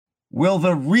Will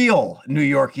the real New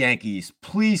York Yankees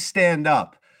please stand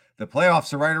up? The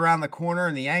playoffs are right around the corner,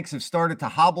 and the Yanks have started to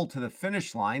hobble to the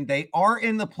finish line. They are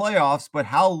in the playoffs, but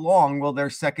how long will their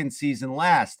second season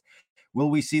last? Will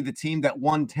we see the team that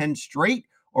won 10 straight,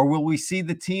 or will we see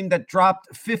the team that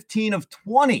dropped 15 of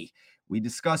 20? We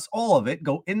discuss all of it.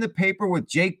 Go in the paper with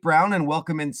Jake Brown and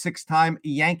welcome in six-time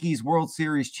Yankees World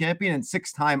Series champion and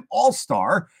six-time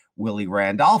All-Star Willie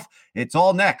Randolph. It's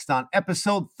all next on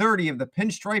episode 30 of the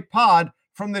Pinstripe Pod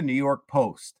from the New York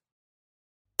Post.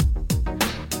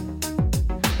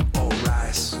 All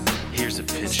rise. Here's a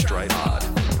Pinstripe Pod.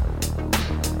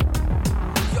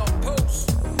 New York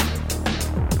Post.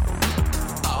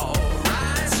 All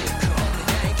rise. Here come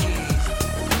the Yankees.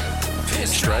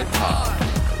 Pinstripe Pod.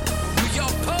 New York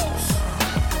Post.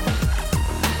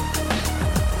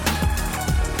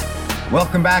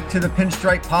 Welcome back to the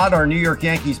Pinstripe Pod, our New York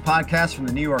Yankees podcast from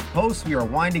the New York Post. We are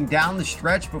winding down the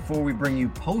stretch before we bring you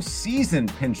postseason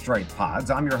Pinstripe Pods.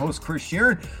 I'm your host, Chris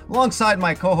Sheeran, alongside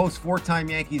my co-host, four-time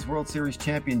Yankees World Series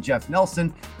champion, Jeff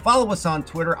Nelson. Follow us on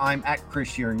Twitter. I'm at Chris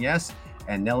Sheeran, yes,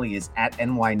 and Nelly is at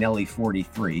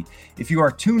NYNelly43. If you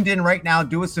are tuned in right now,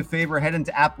 do us a favor, head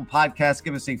into Apple Podcasts,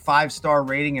 give us a 5-star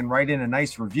rating, and write in a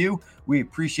nice review. We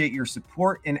appreciate your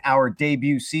support in our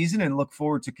debut season and look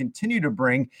forward to continue to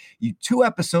bring you 2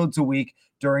 episodes a week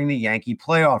during the Yankee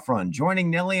playoff run.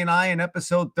 Joining Nelly and I in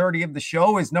episode 30 of the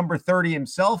show is number 30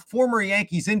 himself, former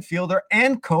Yankees infielder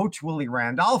and coach Willie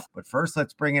Randolph. But first,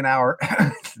 let's bring in our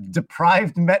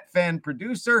deprived Met fan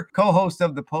producer, co-host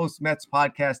of the Post Mets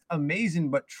podcast, Amazing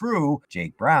But True,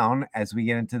 Jake Brown, as we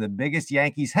get into the biggest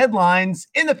Yankees headlines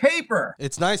in the paper.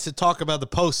 It's nice to talk about the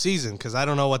postseason because I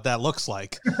don't know what that looks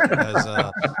like. As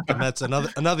the Mets,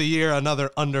 another year,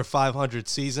 another under 500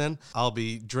 season. I'll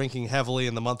be drinking heavily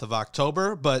in the month of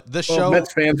October. But this show,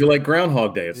 Mets fans are like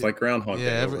Groundhog Day. It's like Groundhog Day.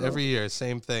 Yeah, every year,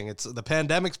 same thing. It's the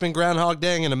pandemic's been Groundhog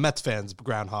Day, and the Mets fans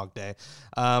Groundhog Day.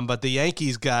 But the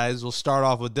Yankees guys will start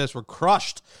off with this. We're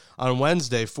crushed on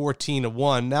Wednesday,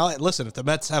 14-1. Now, listen, if the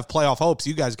Mets have playoff hopes,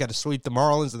 you guys got to sweep the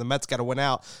Marlins, and the Mets got to win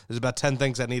out. There's about 10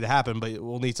 things that need to happen, but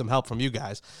we'll need some help from you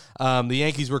guys. The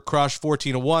Yankees were crushed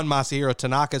 14-1. Masahiro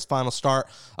Tanaka's final start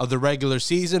of the regular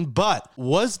season. But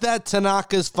was that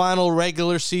Tanaka's final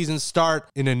regular season start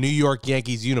in a New York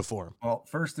Yankees uniform? Well,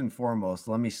 first and foremost,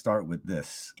 let me start with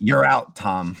this. You're out,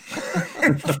 Tom.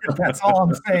 That's all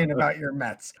I'm saying about your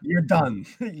Mets. You're done.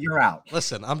 You're out.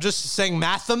 Listen, I'm just saying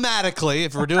mathematically,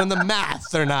 if we're doing the math,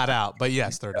 they're not out. But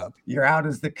yes, they're done. You're out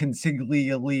as the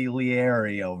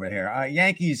consigliere over here.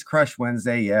 Yankees crushed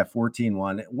Wednesday,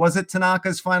 14-1. Was it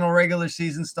Tanaka's final regular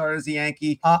season start as a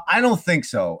Yankee? I don't think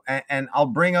so. And I'll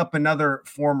bring up another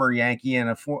former Yankee and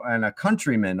a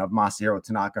countryman of Masahiro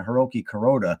Tanaka, Hiroki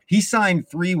Kuroda. He signed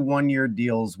 3 one-year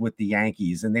deals with the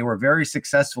Yankees, and they were very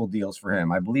successful deals for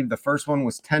him. I believe the first one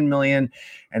was $10 million,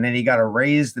 and then he got a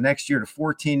raise the next year to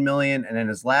 $14 million, and then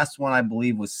his last one, I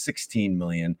believe, was $16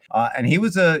 million. And he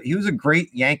was a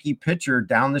great Yankee pitcher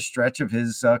down the stretch of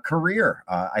his career.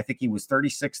 I think he was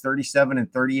 36, 37,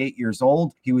 and 38 years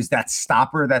old. He was that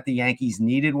stopper that the Yankees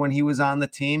needed when he was on the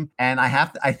team. And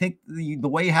I think the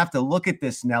way you have to look at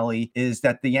this, Nelly, is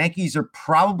that the Yankees are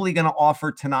probably going to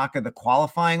offer Tanaka the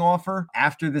qualifying offer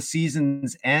after the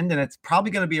season's end, and it's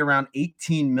probably going to be around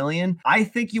 $18 million. I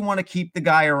think you want to keep the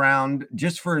guy around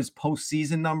just for his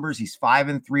postseason numbers. He's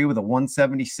 5-3 with a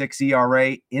 1.76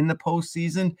 ERA in the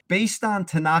postseason. Based on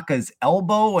Tanaka's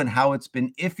elbow and how it's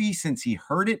been iffy since he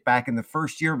hurt it back in the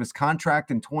first year of his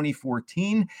contract in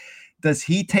 2014, does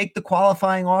he take the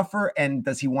qualifying offer, and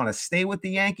does he want to stay with the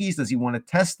Yankees? Does he want to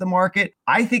test the market?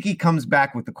 I think he comes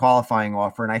back with the qualifying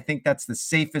offer, and I think that's the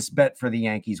safest bet for the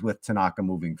Yankees with Tanaka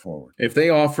moving forward. If they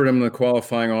offered him the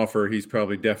qualifying offer, he's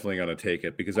probably definitely going to take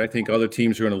it, because I think other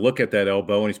teams are going to look at that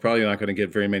elbow, and he's probably not going to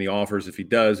get very many offers. If he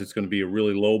does, it's going to be a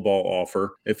really low ball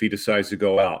offer if he decides to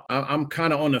go out. I'm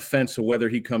kind of on the fence of whether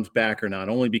he comes back or not,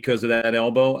 only because of that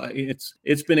elbow.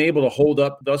 It's been able to hold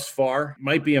up thus far.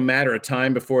 Might be a matter of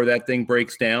time before that thing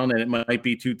breaks down, and it might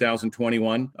be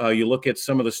 2021. You look at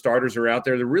some of the starters are out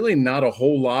there. They're really not a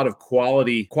whole lot of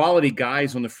quality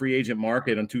guys on the free agent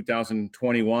market in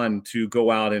 2021 to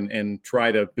go out and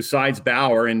try to, besides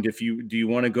Bauer. And do you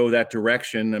want to go that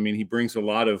direction? I mean, he brings a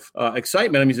lot of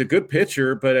excitement. I mean, he's a good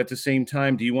pitcher, but at the same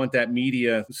time, do you want that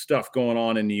media stuff going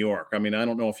on in New York? I mean, I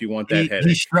don't know if you want that headache.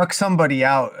 He struck somebody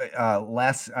out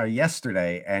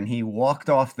yesterday, and he walked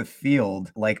off the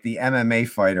field like the MMA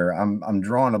fighter. I'm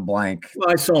drawing a blank blank. Well,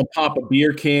 I saw him pop a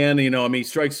beer can, he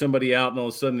strikes somebody out and all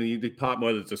of a sudden they pop,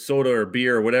 whether it's a soda or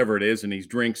beer or whatever it is, and he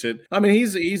drinks it. I mean,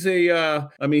 he's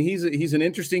an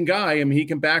interesting guy. I mean, he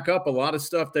can back up a lot of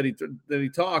stuff that he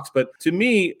talks. But to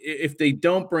me, if they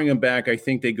don't bring him back, I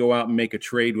think they go out and make a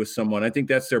trade with someone. I think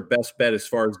that's their best bet as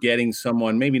far as getting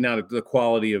someone, maybe not the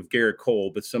quality of Garrett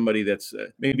Cole, but somebody that's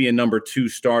maybe a number 2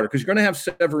 starter, because you're going to have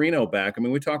Severino back. I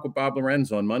mean, we talked with Bob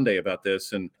Lorenz on Monday about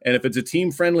this, and if it's a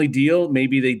team-friendly deal,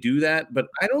 maybe they do that. But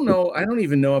I don't know. I don't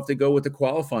even know if they go with the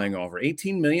qualifying offer.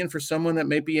 $18 million for someone that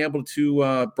may be able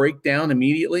to break down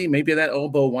immediately. Maybe that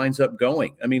elbow winds up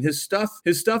going. I mean, his stuff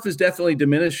is definitely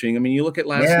diminishing. I mean, you look at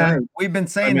last night. We've been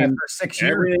saying that for 6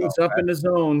 years. Everything's up in the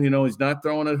zone. He's not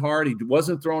throwing it hard. He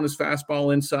wasn't throwing his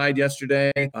fastball inside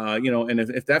yesterday. And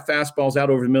if that fastball's out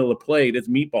over the middle of the plate, it's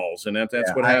meatballs, and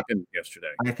that's what happened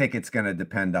yesterday. I think it's going to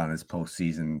depend on his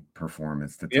postseason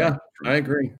performance. I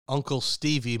agree. Uncle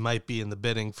Stevie might be in the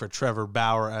bidding for Trevor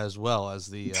Bauer as well as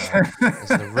the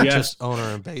richest owner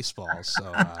in baseball.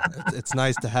 So it's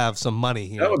nice to have some money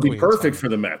here. That would be perfect for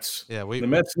the Mets. Yeah, the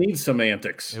Mets need some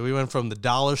antics. Yeah, we went from the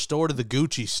dollar store to the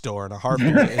Gucci store in a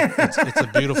heartbeat. It's a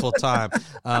beautiful time.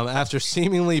 After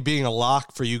seemingly being a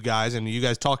lock for you guys, and you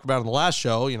guys talked about in the last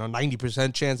show,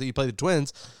 90% chance that you play the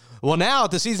Twins. Well, now,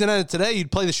 at the season ended today,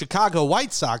 you'd play the Chicago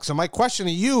White Sox. So my question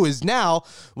to you is now,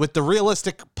 with the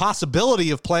realistic possibility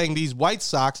of playing these White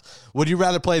Sox, would you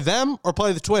rather play them or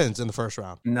play the Twins in the first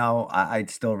round? No,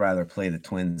 I'd still rather play the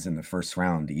Twins in the first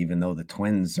round, even though the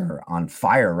Twins are on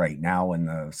fire right now and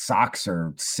the Sox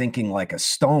are sinking like a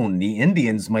stone. The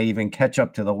Indians might even catch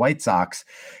up to the White Sox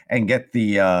and get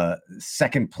the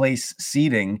second place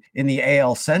seeding in the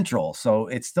AL Central. So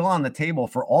it's still on the table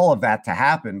for all of that to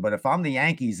happen. But if I'm the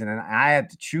Yankees and I had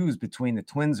to choose between the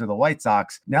Twins or the White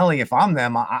Sox, Nelly, if I'm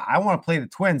them, I want to play the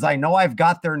Twins. I know I've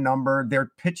got their number. Their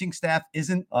pitching staff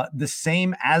isn't the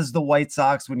same as the White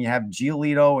Sox when you have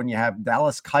Giolito and you have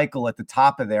Dallas Keuchel at the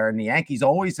top of there. And the Yankees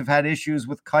always have had issues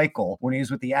with Keuchel when he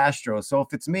was with the Astros. So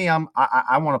if it's me,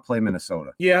 I want to play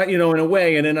Minnesota. Yeah, in a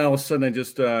way. And then all of a sudden I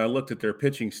just looked at their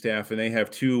pitching staff, and they have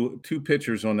two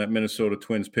pitchers on that Minnesota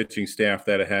Twins pitching staff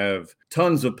that have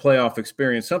tons of playoff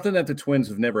experience, something that the Twins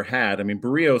have never had. I mean,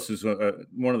 Barrios is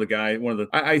one of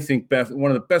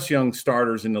the best young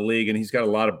starters in the league, and he's got a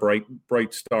lot of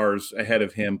bright stars ahead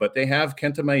of him. But they have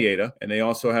Kenta Maeda, and they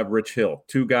also have Rich Hill,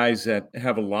 two guys that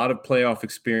have a lot of playoff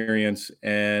experience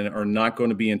and are not going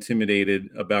to be intimidated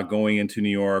about going into New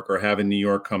York or having New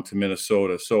York come to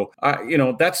Minnesota. So,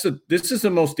 this is the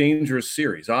most dangerous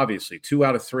series, obviously, 2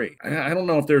 out of 3. I don't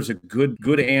know if there's a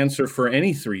good answer for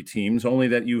any 3 teams, only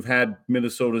that you've had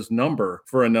Minnesota's number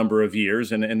for a number of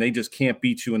years, and they just can't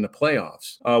beat you in the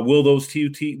playoffs. Will those two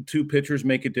pitchers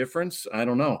make a difference? I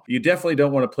don't know. You definitely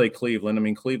don't want to play Cleveland. I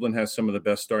mean, Cleveland has some of the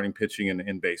best starting pitching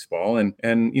in baseball, and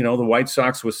the White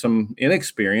Sox with some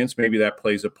inexperience, maybe that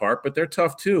plays a part, but they're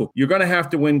tough too. You're going to have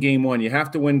to win game 1. You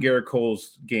have to win Garrett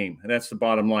Cole's game, and that's the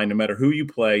bottom line. No matter who you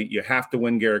play, you have to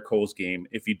win Garrett Cole's game.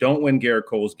 If you don't win Garrett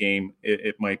Cole's game,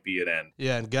 it might be an end.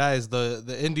 Yeah, and guys,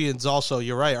 the Indians also,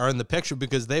 you're right, are in the picture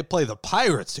because they play the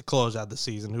Pirates to close out the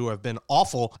season, who have been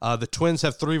awful. The Twins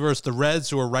have 3 versus the Reds,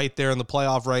 who are right there in the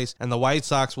playoff race, and the White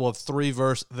Sox will have 3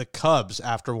 versus the Cubs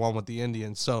after one with the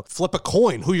Indians. So flip a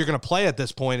coin who you're going to play at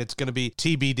this point. It's going to be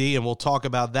TBD, and we'll talk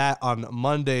about that on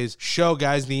Monday's show,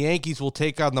 guys. The Yankees will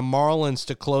take on the Marlins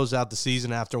to close out the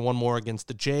season after one more against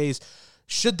the Jays.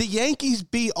 Should the Yankees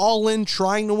be all in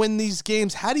trying to win these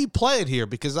games? How do you play it here?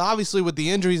 Because obviously with the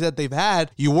injuries that they've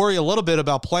had, you worry a little bit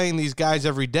about playing these guys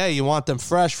every day. You want them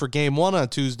fresh for game 1 on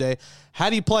Tuesday. How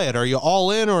do you play it? Are you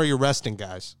all in or are you resting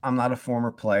guys? I'm not a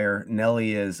former player.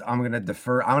 Nelly is. I'm going to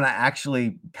defer. I'm going to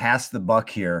actually pass the buck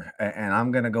here, and I'm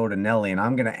going to go to Nelly, and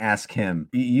I'm going to ask him.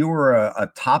 You were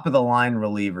a top-of-the-line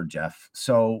reliever, Jeff.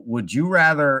 So would you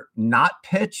rather not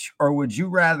pitch, or would you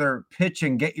rather pitch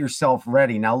and get yourself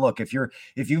ready? Now, look, if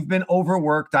you've been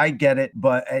overworked, I get it,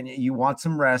 and you want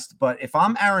some rest. But if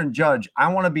I'm Aaron Judge, I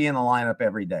want to be in the lineup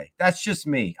every day. That's just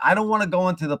me. I don't want to go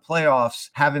into the playoffs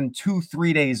having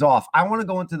 2-3 days off. I want to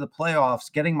go into the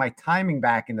playoffs getting my timing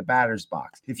back in the batter's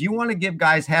box. If you want to give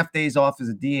guys half days off as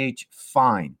a DH,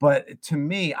 fine. But to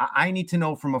me, I need to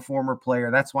know from a former player.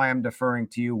 That's why I'm deferring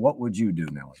to you. What would you do,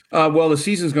 Nelly? Well, the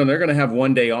season's they're going to have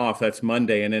 1 day off. That's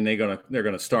Monday. And then they're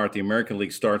going to start. The American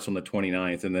League starts on the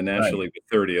 29th and the National League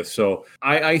the 30th. So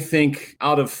I think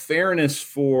out of fairness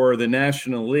for the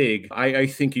National League, I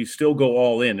think you still go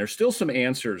all in. There's still some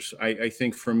answers, I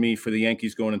think, for me, for the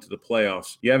Yankees going into the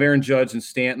playoffs. You have Aaron Judge and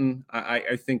Stanton.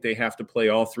 I think they have to play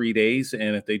all 3 days.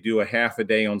 And if they do a half a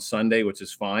day on Sunday, which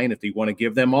is fine. If they want to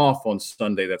give them off on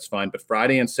Sunday, that's fine. But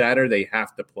Friday and Saturday, they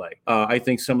have to play. I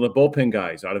think some of the bullpen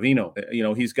guys,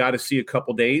 Ottavino, he's got to see a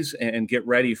couple days and get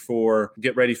ready for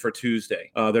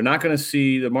Tuesday. They're not going to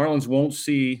see, the Marlins won't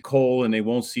see Cole and they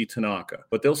won't see Tanaka,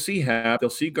 but they'll see Happ, they'll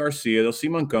see Garcia, they'll see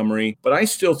Montgomery. But I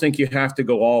still think you have to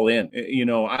go all in.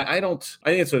 I think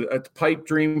it's a pipe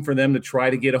dream for them to try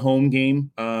to get a home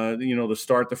game, to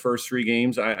start the first 3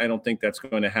 games. I don't think that's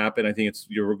going to happen. I think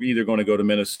you're either going to go to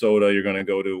Minnesota, you're going to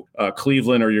go to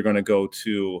Cleveland, or you're going to go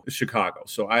to Chicago.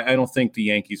 So I don't think the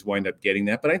Yankees wind up getting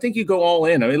that, but I think you go all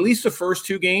in. At least the first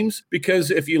 2 games,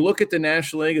 because if you look at the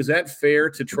National League, is that fair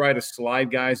to try to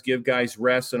slide guys, give guys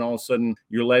rest, and all of a sudden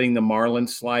you're letting the Marlins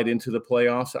slide into the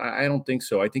playoffs? I don't think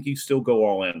so. I think you still go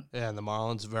all in. Yeah, and the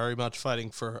Marlins very much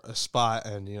fighting for a spot,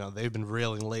 and they've been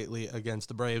reeling lately against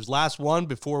the Braves. Last one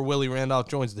before Willie Randolph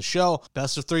joins the show.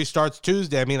 Best of 3 starts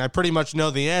Tuesday. I mean, I pretty much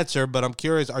know the answer, but I'm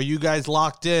curious, are you guys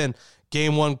locked in?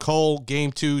 Game 1, Cole.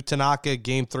 Game 2, Tanaka.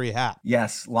 Game 3, Happ.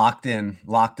 Yes, locked in,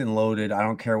 loaded. I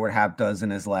don't care what Happ does in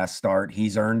his last start.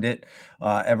 He's earned it.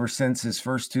 Ever since his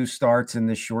first 2 starts in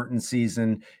this shortened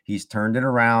season, he's turned it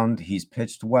around. He's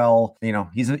pitched well.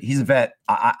 He's a vet.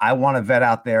 I want a vet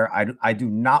out there. I do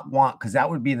not want, because that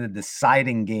would be the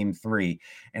deciding Game 3,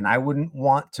 and I wouldn't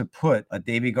want to put a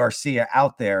Deivi Garcia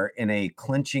out there in a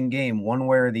clinching game one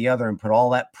way or the other and put all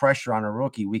that pressure on a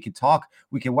rookie. We could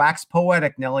wax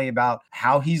poetic, Nelly, about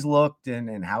how he's looked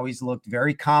and how he's looked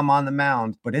very calm on the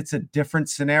mound, but it's a different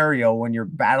scenario when you're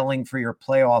battling for your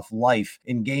playoff life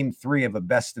in Game 3 of a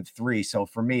best of 3. So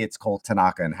for me, it's Cole,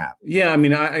 Tanaka, and Happ. Yeah, I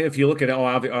mean, if you look at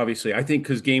obviously, I think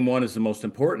because Game 1 is the most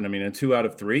important. I mean, in 2 out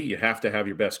of 3, you have to have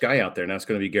your best guy out there, and that's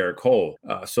going to be Garrett Cole.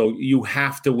 So you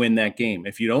have to win that game.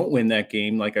 If you don't win that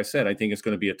game, like I said, I think it's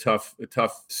going to be a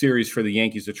tough series for the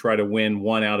Yankees to try to win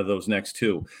 1 out of those next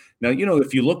 2. Now,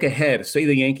 if you look ahead, say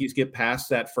the Yankees get past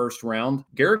that first round,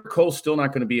 Garrett Cole's still not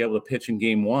going to be able to pitch in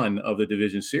Game 1 of the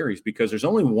division series because there's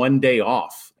only 1 day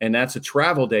off, and that's a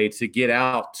travel day to get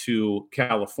out to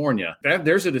California.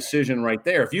 There's a decision right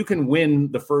there. If you can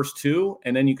win the first 2,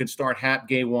 and then you can start Happ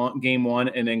Game 1,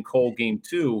 and then Cole Game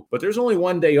 2, but there's only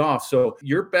 1 day off, so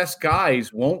your best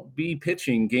guys won't be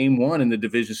pitching Game 1 in the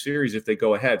division series if they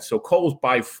go ahead. So Cole's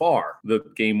by far the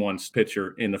Game 1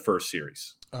 pitcher in the first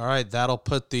series. All right, that'll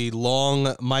put the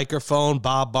long microphone,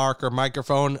 Bob Barker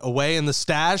microphone, away in the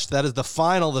stash. That is the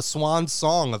swan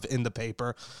song of In the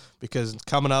Paper, because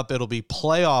coming up, it'll be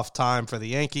playoff time for the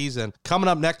Yankees. And coming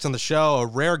up next on the show, a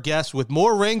rare guest with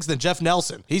more rings than Jeff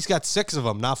Nelson. He's got 6 of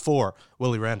them, not 4,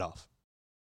 Willie Randolph.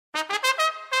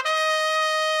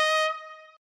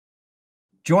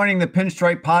 Joining the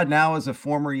Pinstripe Pod now is a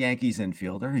former Yankees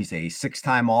infielder. He's a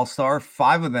 6-time All-Star,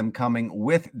 5 of them coming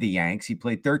with the Yanks. He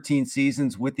played 13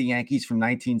 seasons with the Yankees from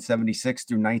 1976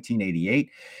 through 1988.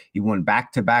 He won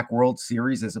back-to-back World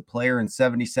Series as a player in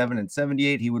 77 and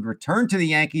 78. He would return to the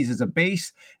Yankees as a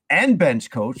base and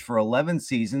bench coach for 11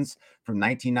 seasons from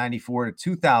 1994 to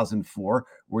 2004,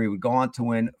 where he would go on to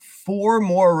win 4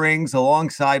 more rings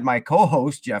alongside my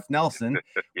co-host, Jeff Nelson.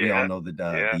 We all know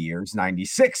the years,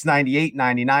 96, 98,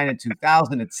 99, and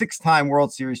 2000, and 6-time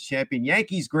World Series champion,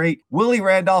 Yankees great Willie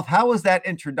Randolph. How was that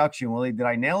introduction, Willie? Did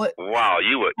I nail it? Wow,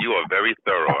 you are very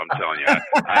thorough, I'm telling you.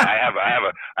 I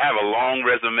have a long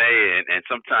resume, and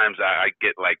sometimes I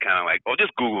get oh,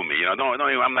 just Google me. No,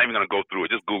 I'm not even going to go through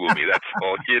it. Just Google me. That's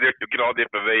all. You get all the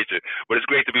information. But it's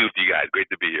great to be with you guys. Great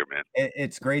to be here, man.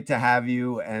 It's great to have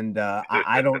you, and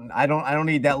I don't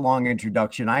need that long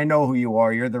introduction. I know who you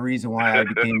are. You're the reason why I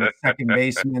became a second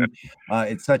baseman.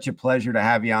 It's such a pleasure to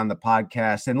have you on the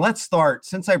podcast. And let's start,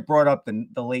 since I brought up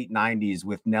the late 90s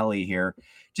with Nelly here,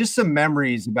 just some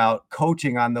memories about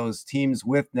coaching on those teams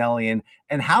with Nelly,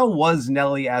 and how was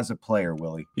Nelly as a player,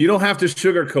 Willie? You don't have to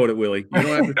sugarcoat it, Willie. You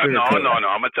don't have to sugarcoat No.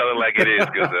 I'm going to tell it like it is,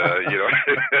 because,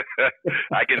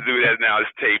 I can do that now.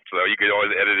 It's tape, so you can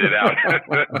always edit it out.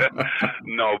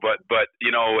 No, but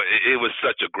it was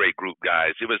such a great group,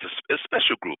 guys. It was a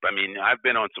special group. I mean, I've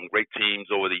been on some great teams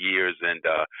over the years, and,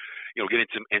 getting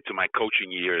into my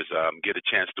coaching years, get a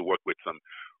chance to work with some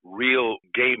real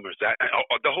gamers.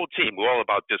 The whole team, we're all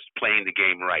about just playing the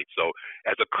game right. So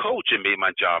as a coach, it made my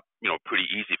job, pretty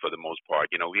easy for the most part.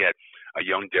 We had a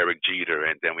young Derek Jeter,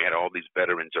 and then we had all these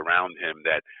veterans around him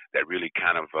that really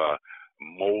kind of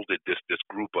molded this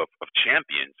group of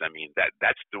champions. I mean,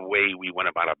 that's the way we went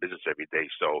about our business every day.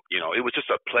 So, it was just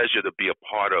a pleasure to be a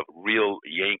part of real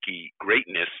Yankee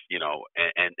greatness,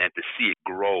 and to see it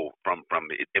grow from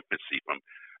its infancy, from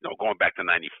going back to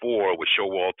 '94 with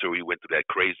Showalter. We went through that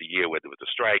crazy year where there was a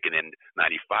strike, and then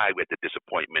 '95 we had the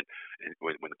disappointment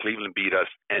when Cleveland beat us,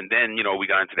 and then we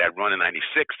got into that run in '96,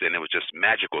 and it was just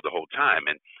magical the whole time.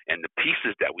 And the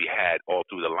pieces that we had all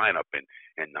through the lineup, and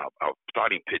our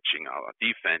starting pitching, our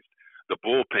defense, the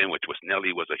bullpen, which was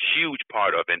Nelly, was a huge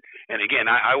part of. And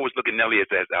again, I always look at Nelly as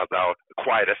our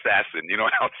quiet assassin,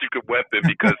 our secret weapon,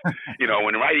 because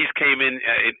when the righties came in,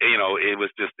 it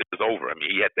was over. I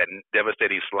mean, he had that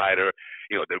devastating slider,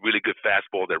 the really good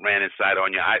fastball that ran inside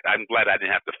on you. I'm glad I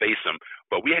didn't have to face him,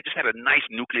 but we had just had a nice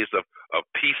nucleus of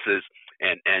pieces,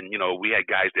 and we had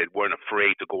guys that weren't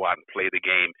afraid to go out and play the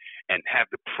game and have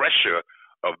the pressure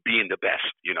of being the best.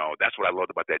 That's what I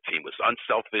loved about that team. It was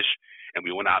unselfish, and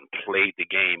we went out and played the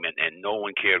game, and no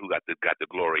one cared who got the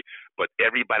glory. But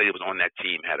everybody that was on that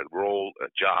team had a role, a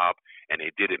job, and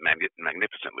they did it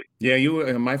magnificently. Yeah,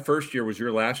 my first year was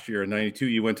your last year in '92.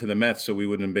 You went to the Mets, so we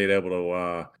wouldn't have been able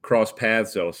to cross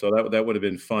paths, though. So that would have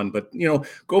been fun. But,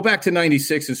 go back to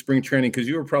 '96 in spring training, because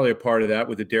you were probably a part of that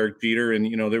with the Derek Jeter, and,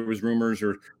 there was rumors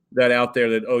that out there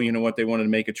that, they wanted to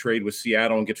make a trade with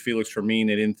Seattle and get Felix Fermin.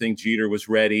 They didn't think Jeter was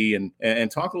ready, and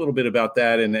talk a little bit about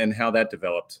that and how that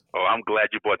developed. Oh, I'm glad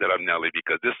you brought that up, Nelly,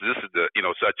 because this is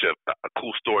such a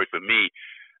cool story for me.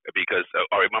 Because,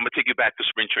 all right, I'm going to take you back to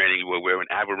spring training where we're in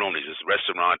Averrones, this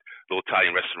restaurant, little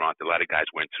Italian restaurant that a lot of guys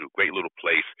went to, great little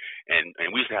place. And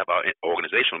we used to have our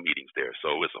organizational meetings there.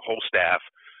 So it was the whole staff.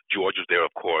 George was there, of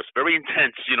course. Very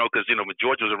intense, because, when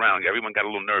George was around, everyone got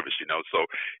a little nervous, So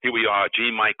here we are,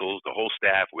 Gene Michaels, the whole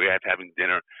staff. We're having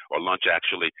dinner or lunch,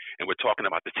 actually, and we're talking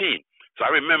about the team. So I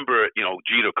remember,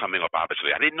 Jeter coming up, obviously.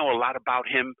 I didn't know a lot about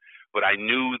him, but I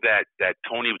knew that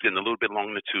Tony was getting a little bit long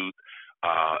in the tooth.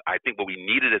 I think what we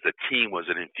needed as a team was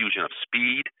an infusion of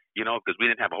speed, because we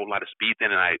didn't have a whole lot of speed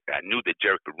then, and I knew that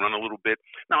Derek could run a little bit.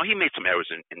 Now, he made some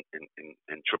errors in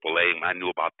AAA, and I knew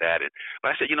about that.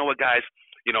 But I said, you know what, guys,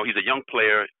 he's a young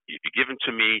player. If you give him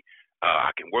to me,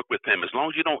 I can work with him as long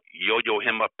as you don't yo-yo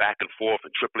him up back and forth and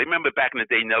AAA. Remember back in the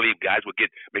day, Nelly, guys would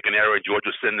make an error and George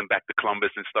would send them back to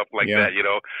Columbus and stuff like that,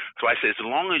 So I said, as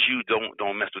long as you don't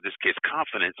mess with this kid's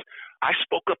confidence. I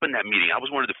spoke up in that meeting. I was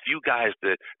one of the few guys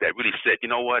that really said, you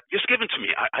know what, just give it to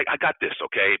me. I got this,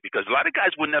 okay? Because a lot of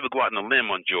guys would never go out on a limb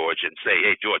on George and say,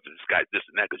 hey, George, this guy's this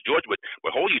and that, because George would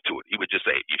hold you to it. He would just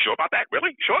say, you sure about that?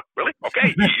 Really? You sure? Really? Okay.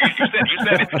 You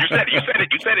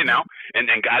said it now. And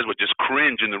guys would just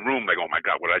cringe in the room like, oh my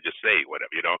God, what did I just say? Whatever,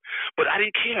 But I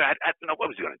didn't care. I didn't know what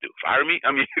was he going to do. Fire me?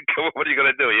 I mean, what are you going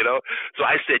to do, So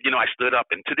I said, I stood up,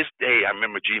 and to this day, I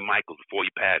remember Gene Michaels, before he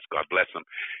passed, God bless him,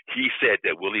 he said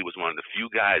that Willie was one of the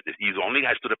few guys that he's the only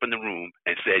guy stood up in the room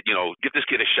and said, give this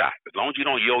kid a shot. As long as you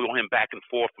don't yo-yo him back and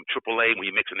forth from AAA when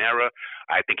he makes an error,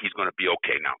 I think he's going to be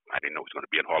okay. Now, I didn't know he was going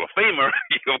to be a Hall of Famer,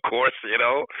 of course,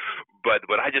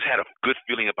 but I just had a good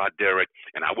feeling about Derek,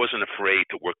 and I wasn't afraid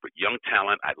to work with young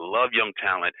talent. I love young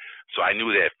talent. So I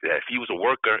knew that if he was a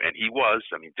worker, and he was,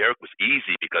 Derek was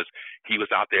easy because he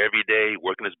was out there every day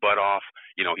working his butt off.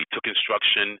 He took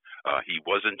instruction. He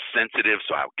wasn't sensitive,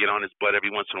 so I would get on his butt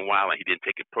every once in a while, and he didn't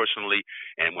take it personally.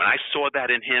 And when I saw that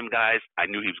in him, guys, I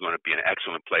knew he was going to be an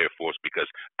excellent player for us because,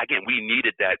 again, we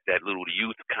needed that little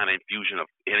youth kind of infusion of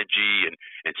energy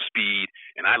and speed,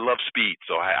 and I love speed.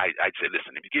 So I'd say,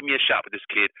 listen, if you give me a shot with this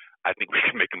kid, I think we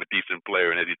can make him a decent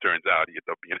player, and as he turns out, he ended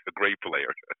up being a great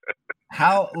player.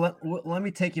 Let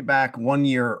me take you back 1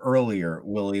 year earlier,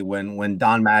 Willie, when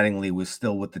Don Mattingly was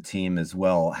still with the team as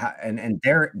well. And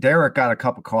Derek got a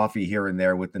cup of coffee here and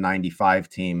there with the 95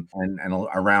 team and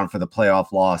around for the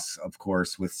playoff loss, of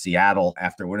course, with Seattle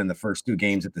after winning the first two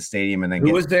games at the stadium. And then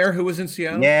who was there? Who was in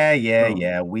Seattle?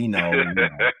 Yeah. We know.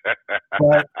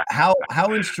 But how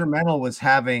instrumental was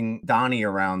having Donnie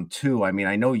around too? I mean,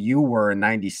 I know you were in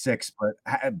 96,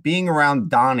 but being around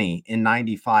Donnie in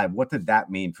 95, what did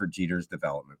that mean for Jeter's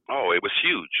development? Oh, it was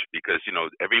huge because,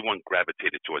 everyone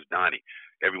gravitated towards Donnie.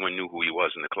 Everyone knew who he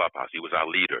was in the clubhouse. He was our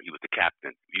leader. He was the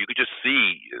captain. You could just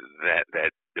see that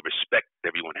the respect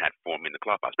everyone had for him in the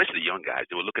clubhouse, especially the young guys.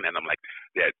 They were looking at him like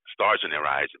they had stars in their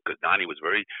eyes because Donnie was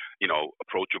very,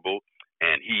 approachable.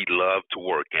 And he loved to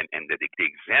work, and the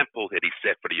example that he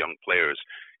set for the young players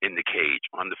in the cage,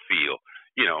 on the field,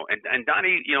 and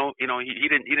Donnie, he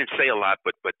didn't say a lot,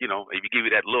 but if he give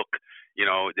you that look,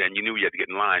 then you knew you had to get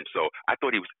in line. So I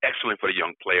thought he was excellent for the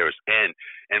young players. And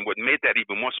what made that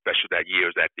even more special that year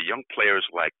is that the young players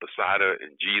like Posada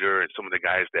and Jeter and some of the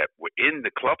guys that were in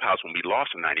the clubhouse when we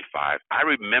lost in '95, I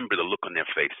remember the look on their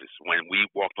faces when we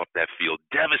walked off that field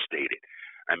devastated.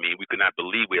 I mean, we could not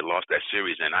believe we had lost that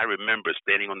series. And I remember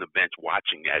standing on the bench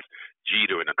watching as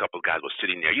Jeter and a couple of guys were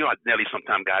sitting there. Nelly,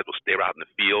 sometimes guys will stare out in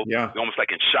the field, almost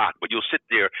like in shock, but you'll sit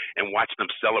there and watch them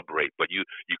celebrate. But you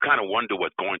kind of wonder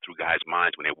what's going through guys'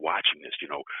 minds when they're watching this,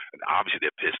 And obviously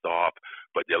they're pissed off,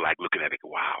 but they're like looking at it,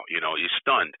 wow, you're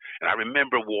stunned. And I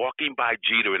remember walking by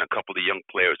Jeter and a couple of the young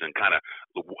players and kind of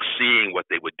seeing what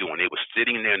they were doing. They were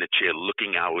sitting there in the chair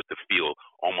looking out at the field,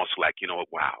 almost like,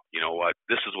 wow,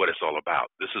 this is what it's all about.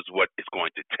 This is what it's going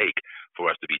to take for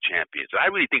us to be champions. So I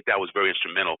really think that was very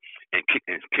instrumental in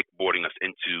kickboarding us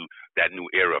into that new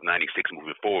era of '96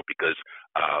 moving forward, because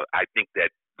I think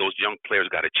that those young players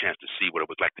got a chance to see what it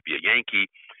was like to be a Yankee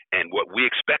and what we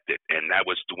expected, and that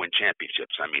was to win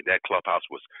championships. I mean, that clubhouse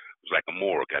was like a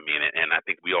morgue. I mean, and I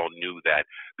think we all knew that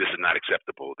this is not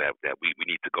acceptable, that we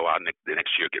need to go out the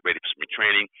next year, get ready for spring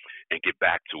training, and get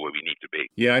back to where we need to be.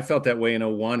 Yeah, I felt that way in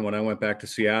 '01 when I went back to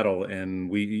Seattle,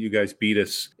 and you guys beat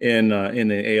us in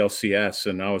the ALCS,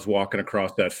 and I was walking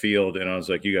across that field, and I was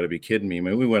like, you got to be kidding me. I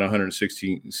mean, we went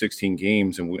 116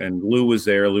 games, and Lou was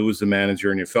there. Lou was the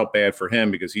manager, and you felt bad for him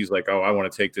because he's like, oh, I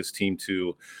want to take this team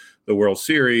to the World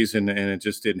Series, and it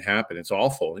just didn't happen. It's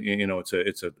awful.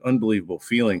 It's an unbelievable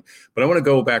feeling. But I want to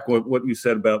go back what you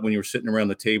said about when you were sitting around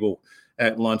the table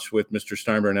at lunch with Mr.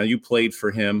 Steinbrenner. Now, you played for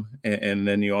him, and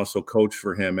then you also coached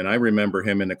for him. And I remember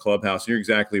him in the clubhouse. And you're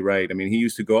exactly right. I mean, he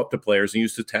used to go up to players and he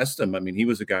used to test them. I mean, he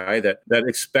was a guy that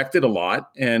expected a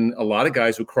lot, and a lot of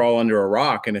guys would crawl under a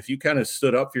rock. And if you kind of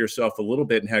stood up for yourself a little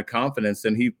bit and had confidence,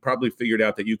 then he probably figured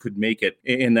out that you could make it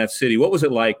in that city. What was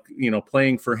it like,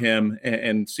 playing for him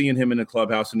and seeing him in the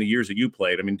clubhouse in the years that you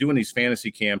played? I mean, doing these fantasy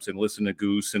camps and listening to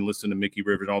Goose and listening to Mickey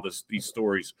Rivers and all these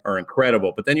stories are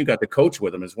incredible. But then you got to coach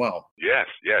with him as well. Yes.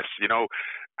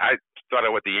 I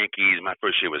started with the Yankees. My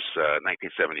first year was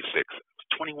 1976.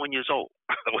 21 years old.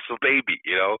 I was a baby,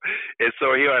 And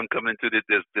so here I'm coming into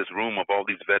this room of all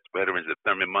these veterans, the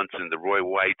Thurman Munson, the Roy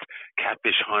White,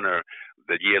 Catfish Hunter.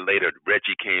 The year later,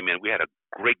 Reggie came in. We had a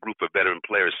great group of veteran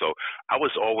players. So I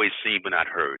was always seen but not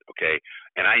heard, okay?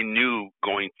 And I knew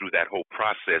going through that whole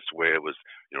process where it was,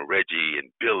 Reggie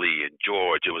and Billy and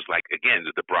George, it was like, again,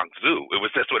 the Bronx Zoo.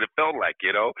 That's what it felt like,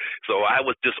 So I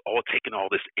was just all taking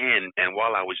all this in. And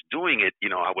while I was doing it,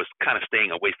 I was kind of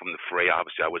staying away from the fray.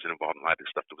 Obviously, I wasn't involved in a lot of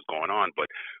the stuff that was going on.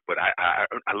 But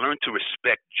I learned to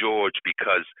respect George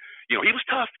because, he was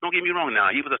tough. Don't get me wrong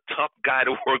now. He was a tough guy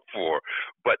to work for.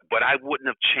 But I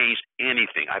wouldn't have changed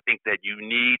anything. I think that you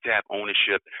need to have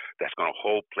ownership that's going to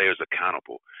hold players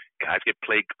accountable. Guys get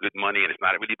paid good money, and it's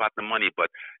not really about the money, but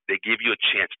they give you a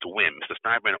chance to win. Mr.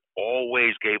 Steinbrenner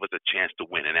always gave us a chance to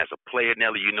win. And as a player,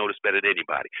 Nelly, you know this better than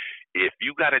anybody. If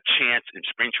you got a chance and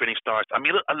spring training starts, a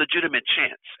legitimate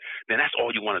chance, then that's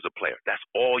all you want as a player. That's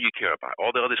all you care about.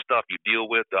 All the other stuff you deal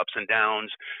with, the ups and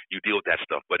downs, you deal with that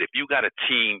stuff. But if you got a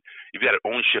team, if you got an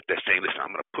ownership that's saying, listen,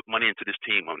 I'm going to put money into this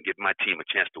team, I'm going to give my team a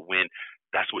chance to win,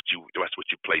 that's what you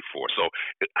play for. So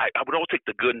I would all take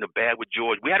the good and the bad with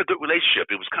George. We had a good relationship.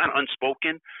 It was kind of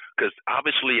unspoken because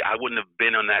obviously I wouldn't have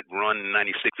been on that run in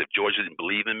 '96 if George didn't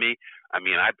believe in me. I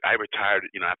mean, I retired,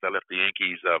 after I left the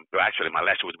Yankees. Actually, my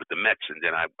last year was with the Mets, and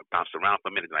then I bounced around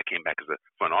for a minute, and I came back as a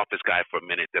front office guy for a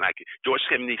minute. Then George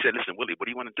came and he said, listen, Willie, what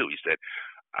do you want to do? He said,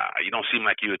 you don't seem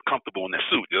like you're comfortable in that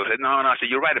suit. I said, no. I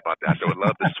said, you're right about that. I said, I would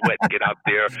love to sweat and get out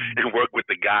there and work with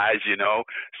the guys,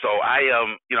 So I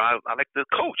like to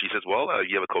coach. He says, well,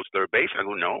 you ever coach third base? I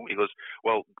go, no. He goes,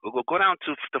 well, go down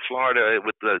to Florida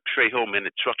with the Trey Hillman,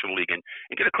 the Trucking League, and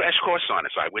get a crash course on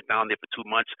it. So I went down there for 2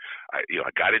 months. I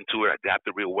got into it. I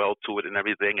adapted real well to it and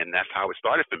everything, and that's how it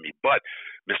started for me. But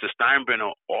Mr.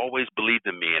 Steinbrenner always believed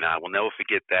in me, and I will never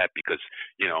forget that because,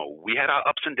 we had our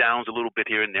ups and downs a little bit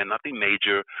here and there, nothing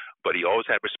major, but he always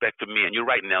had respect for me. And you're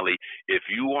right, Nelly, if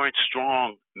you weren't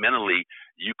strong mentally,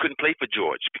 you couldn't play for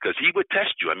George because he would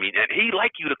test you. I mean, and he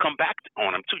liked you to come back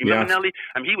on him too. You remember, Nelly?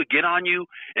 I mean, he would get on you,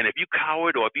 and if you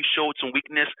cowered or if you showed some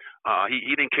weakness,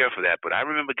 he didn't care for that. But I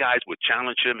remember guys would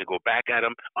challenge him and go back at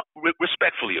him,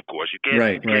 respectfully, of course. You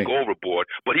can't go overboard.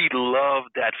 But he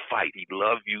loved that fight. He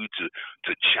loved you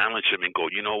to challenge him and go,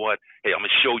 you know what? Hey, I'm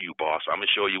gonna show you, boss. I'm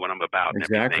gonna show you what I'm about. And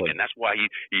everything. And that's why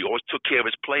he always took care of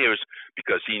his players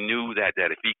because he knew that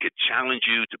if he could challenge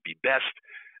you to be best,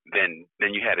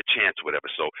 then you had a chance, whatever.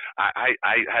 So I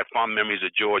have fond memories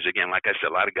of George. Again, like I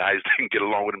said, a lot of guys didn't get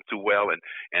along with him too well, and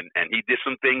he did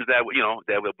some things that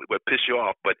that would piss you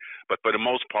off. But for the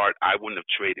most part, I wouldn't have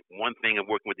traded one thing of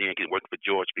working with the Yankees, working for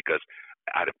George, because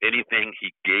out of anything,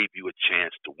 he gave you a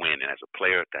chance to win, and as a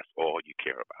player, that's all you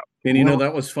care about. And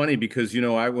that was funny because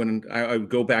I would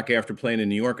go back after playing in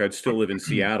New York, I'd still live in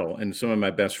Seattle, and some of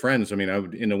my best friends. I mean,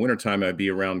 in the wintertime, I'd be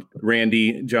around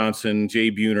Randy Johnson,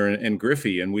 Jay Buhner, and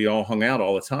Griffey, and we all hung out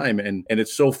all the time. And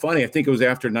it's so funny. I think it was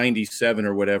after '97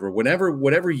 or whatever.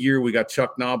 Whatever year we got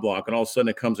Chuck Knobloch, and all of a sudden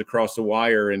it comes across the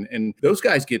wire, and those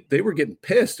guys they were getting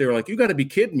pissed. They were like, "You got to be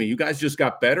kidding me! You guys just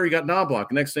got better. You got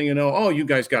Knobloch. Next thing you know, oh, you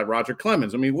guys got Roger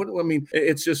Clemens. I mean,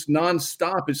 it's just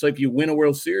nonstop. It's like you win a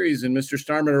World Series, and Mr.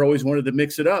 Steinbrenner always wanted to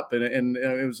mix it up, and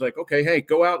it was like, okay, hey,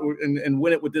 go out and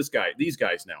win it with these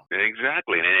guys now.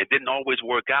 Exactly, and it didn't always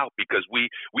work out because we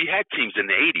had teams in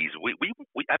the '80s. We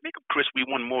I think, Chris, we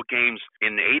won more games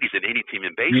in the '80s than any team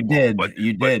in baseball.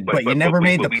 You did, but you never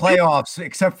made the playoffs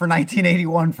except for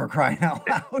 1981, for crying out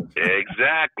loud.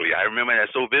 Exactly, I remember that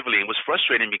so vividly, and it was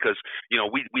frustrating because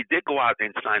we did go out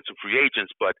and sign some free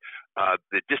agents, but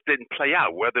it just didn't play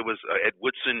out. Whether it was Ed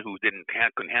Woodson, who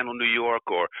couldn't handle New York,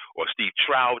 or Steve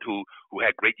Trout, who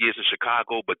had great years in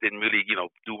Chicago but didn't really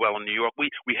do well in New York.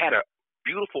 We had a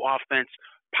beautiful offense,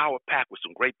 power pack with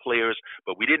some great players,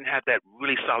 but we didn't have that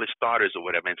really solid starters or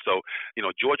whatever. And so,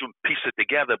 George would piece it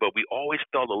together, but we always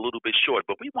fell a little bit short.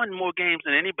 But we won more games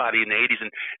than anybody in the '80s,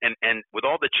 and with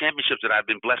all the championships that I've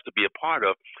been blessed to be a part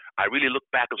of, I really look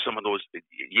back at some of those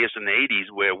years in the '80s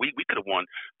where we could have won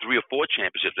 3 or 4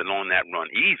 championships and on that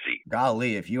run easy.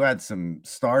 Golly, if you had some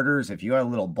starters, if you had a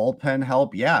little bullpen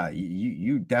help, yeah,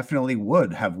 you definitely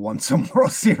would have won some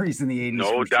World Series in the '80s.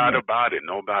 No doubt about it.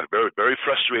 No doubt. Very, very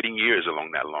frustrating years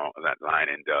along that line,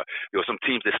 and there were some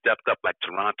teams that stepped up, like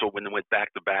Toronto when they went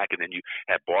back to back, and then you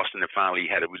had Boston that finally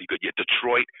had a really good year.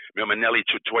 Detroit, remember Nelly?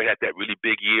 Detroit had that really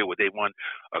big year where they won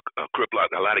a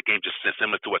lot of games, just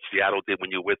similar to what Seattle did when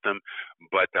you were with them.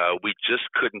 But we just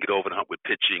couldn't get over the hump with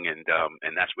pitching, and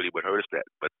that's really what hurt us.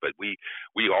 But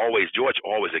George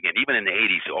always, again, even in the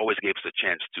 '80s, he always gave us a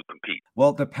chance to compete.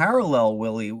 Well, the parallel,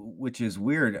 Willie, which is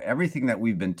weird, everything that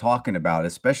we've been talking about,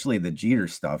 especially the Jeter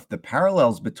stuff, the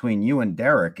parallels between you and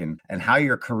Derek and how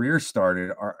your career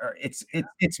started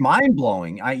it's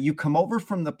mind-blowing. You come over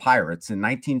from the Pirates in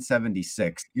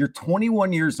 1976. You're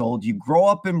 21 years old. You grow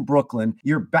up in Brooklyn.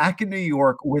 You're back in New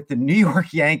York with the New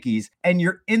York Yankees, and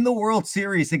you're in the World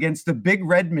Series against the Big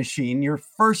Red Machine your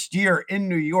first year in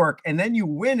New York, and then you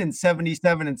win in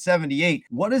 77 and 78.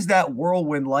 What is that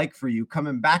whirlwind like for you,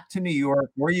 coming back to New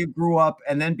York where you grew up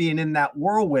and then being in that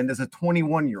whirlwind as a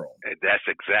 21-year-old? That's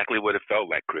exactly what it felt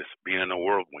like, Chris, being in a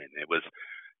whirlwind. It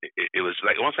was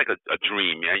like almost like a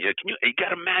dream. Yeah, you got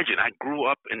to imagine. I grew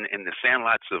up in the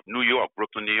sandlots of New York,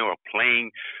 Brooklyn, New York,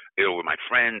 playing with my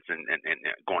friends and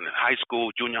going to high school,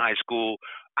 junior high school.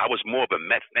 I was more of a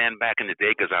Met fan back in the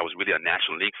day because I was really a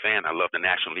National League fan. I loved the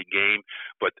National League game,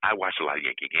 but I watched a lot of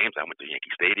Yankee games. I went to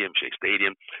Yankee Stadium, Shea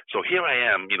Stadium. So here I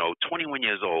am, 21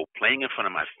 years old, playing in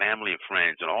front of my family and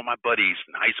friends and all my buddies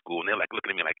in high school, and they're like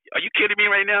looking at me like, "Are you kidding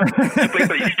me right now? You play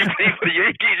for the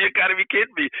Yankees? You got to be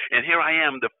kidding me!" And here I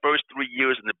am, the first 3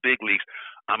 years in the big leagues.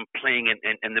 I'm playing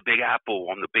in the Big Apple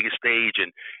on the biggest stage,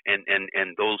 and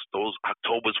those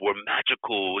Octobers were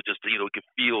magical. Just you could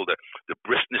feel the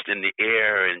briskness in the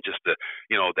air, and just the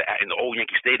old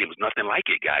Yankee Stadium was nothing like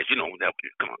it, guys. Come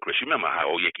on, Chris, you remember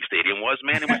how old Yankee Stadium was,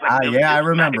 man? It was like, I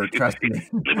remember. Trust me,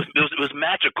 it was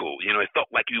magical. It felt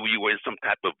like you were in some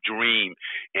type of dream,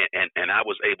 and I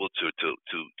was able to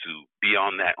be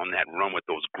on that run with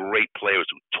those great players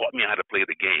who taught me how to play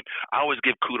the game. I always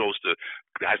give kudos to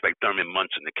guys like Thurman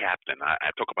Munson, the captain. I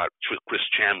talk about Chris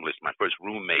Chambliss, my first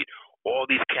roommate. All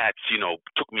these cats,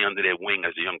 took me under their wing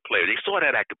as a young player. They saw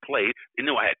that I could play. They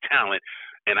knew I had talent.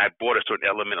 And I brought a certain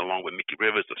element along with Mickey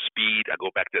Rivers of speed. I go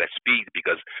back to that speed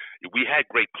because we had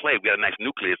great play. We had a nice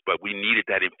nucleus, but we needed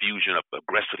that infusion of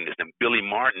aggressiveness. And Billy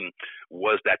Martin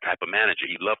was that type of manager.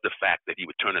 He loved the fact that he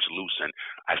would turn us loose, and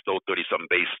I stole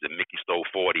 30-something bases and Mickey stole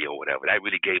 40 or whatever. That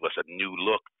really gave us a new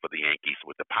look for the Yankees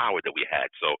with the power that we had.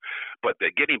 So, but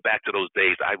getting back to those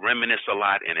days, I reminisce a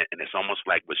lot, and it's almost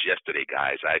like it was yesterday,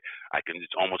 guys. I can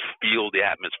just almost feel the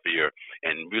atmosphere,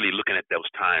 and really looking at those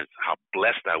times, how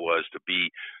blessed I was to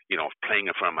be playing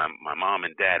in front of my mom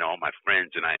and dad and all my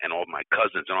friends and all my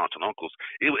cousins and aunts and uncles.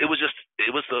 It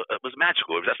was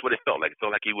magical. That's what it felt like. It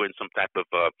felt like you were in some type of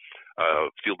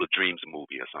Field of Dreams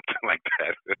movie or something like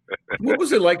that. What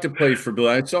was it like to play for Billy?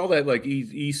 I saw that like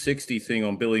E60 thing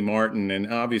on Billy Martin,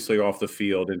 and obviously off the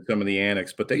field and some of the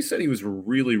annex, but they said he was a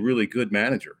really, really good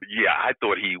manager. Yeah, I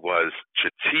thought he was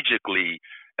strategically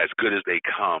as good as they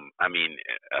come. I mean,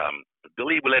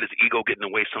 Billy would let his ego get in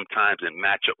the way sometimes and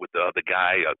match up with the other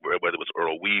guy, whether it was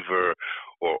Earl Weaver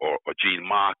or Gene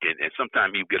Mock, and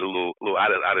sometimes he'd get a little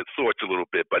out of sorts a little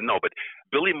bit. But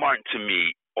Billy Martin to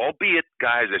me, albeit,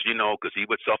 guys, as you know, because he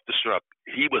would self-destruct,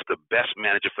 he was the best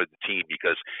manager for the team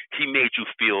because he made you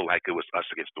feel like it was us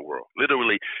against the world.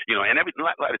 Literally, and a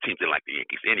lot of teams didn't like the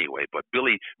Yankees anyway, but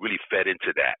Billy really fed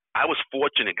into that. I was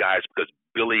fortunate, guys, because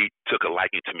Billy took a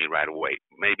liking to me right away.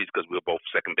 Maybe it's because we were both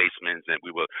second basemen and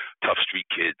we were tough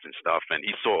street kids and stuff, and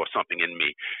he saw something in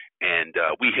me, and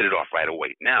we hit it off right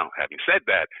away. Now, having said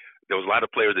that, there was a lot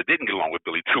of players that didn't get along with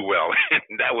Billy too well,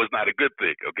 and that was not a good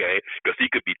thing, okay? Because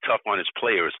he could be tough on his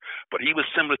players, but he was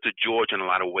similar to George in a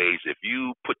lot of ways. If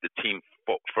you put the team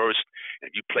first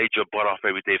and you played your butt off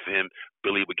every day for him,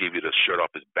 Billy would give you the shirt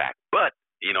off his back. But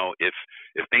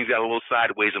if things got a little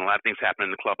sideways and a lot of things happened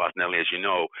in the clubhouse, Nelly, as you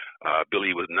know,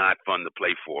 Billy was not fun to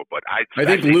play for. But I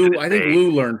think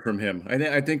Lou learned from him.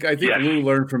 I think yes. Lou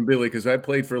learned from Billy because I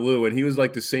played for Lou and he was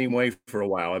like the same way for a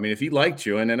while. I mean, if he liked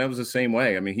you, and then I was the same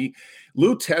way. I mean,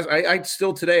 I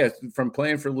still today from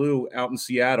playing for Lou out in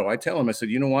Seattle, I tell him, I said,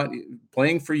 you know what,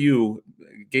 playing for you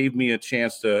gave me a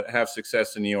chance to have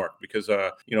success in New York because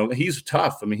he's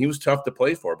tough. I mean, he was tough to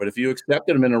play for, but if you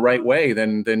accepted him in the right way,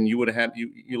 then you would have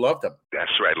you loved him.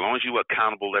 That's right. As long as you were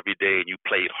accountable every day and you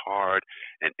played hard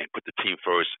and put the team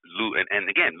first. Lou and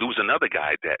again, Lou's another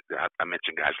guy that I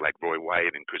mentioned, guys like Roy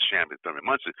White and Chris Chambliss, Thurman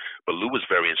Munson, but Lou was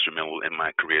very instrumental in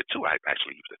my career too.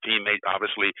 He was a teammate,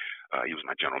 obviously. He was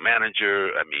my general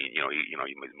manager. I mean, he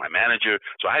was my manager.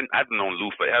 So I've known Lou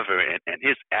forever, and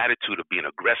his attitude of being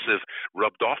aggressive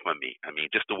rubbed off on me. I mean,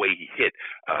 just the way he hit.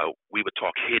 We would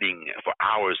talk hitting for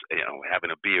hours, having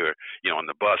a beer, on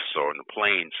the bus or on the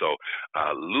plane. So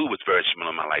Lou was very similar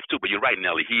in my life too. But you're right,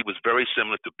 Nelly. He was very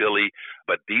similar to Billy,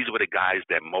 but these were the guys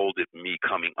that molded me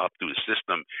coming up through the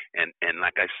system. And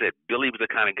like I said, Billy was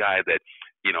the kind of guy that,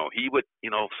 he would,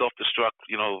 self-destruct,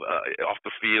 off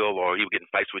the field, or he would get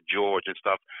in fights with George and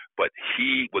stuff, but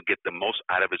he would get the most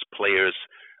out of his players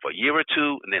for a year or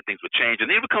two, and then things would change, and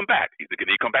then he would come back. He'd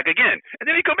come back again, and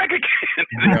then he'd come back again.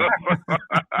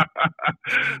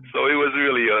 So it was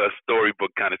really a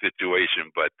storybook kind of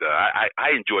situation, but I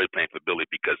enjoyed playing for Billy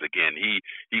because, again,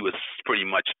 he was pretty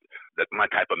much my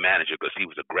type of manager because he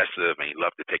was aggressive and he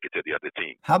loved to take it to the other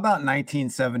team. How about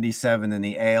 1977 in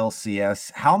the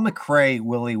ALCS? Hal McRae,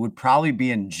 Willie, would probably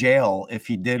be in jail if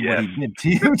he did what he did to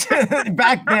you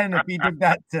back then. If he did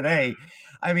that today,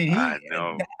 I mean,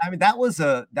 that was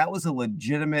a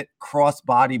legitimate cross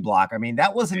body block. I mean,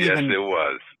 that wasn't even. Yes, it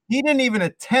was. He didn't even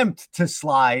attempt to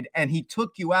slide, and he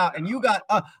took you out. And you got,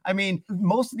 I mean,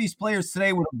 most of these players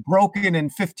today would have broken in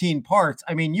 15 parts.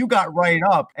 I mean, you got right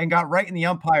up and got right in the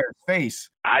umpire's face.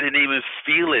 I didn't even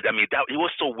feel it. I mean, it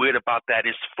was so weird about that.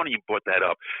 It's funny you brought that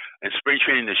up. In spring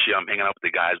training this year, I'm hanging out with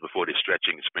the guys before they're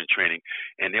stretching in spring training,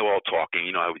 and they were all talking.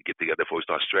 You know how we get together before we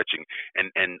start stretching.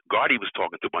 And Gardy was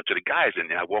talking to a bunch of the guys, and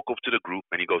I walk over to the group,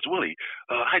 and he goes, Willie,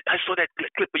 I saw that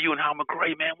clip of you and Hal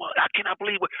McRae, man. Well, I cannot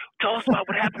believe it. Tell us about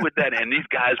what happened with that. And these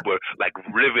guys were, like,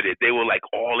 riveted. They were, like,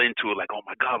 all into it, like, oh,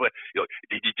 my God,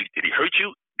 did he hurt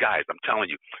you? Guys, I'm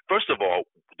telling you, first of all,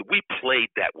 we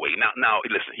played that way. Now,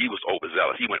 listen, he was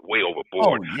overzealous. He went way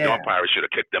overboard. Oh, yeah. The umpire should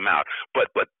have kicked him out. But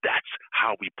that's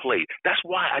how we played. That's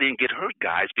why I didn't get hurt,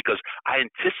 guys, because I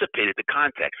anticipated the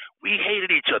contact. We hated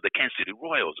each other. Kansas City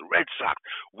Royals, the Red Sox.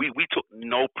 We took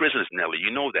no prisoners, Nelly. You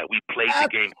know that. We played the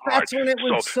game hard. That's when it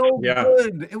was so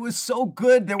good. It was so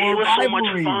good. There were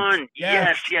rivalries. So much fun.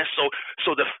 Yes.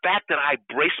 So the fact that I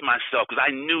braced myself, because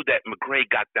I knew that McRae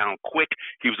got down quick,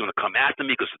 he was going to come after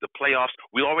me because of the playoffs.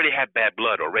 We already had bad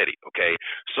blood already, okay?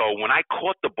 So when I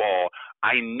caught the ball,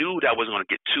 I knew that I wasn't going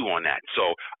to get two on that.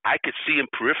 So I could see him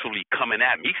peripherally coming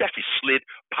at me. He actually slid,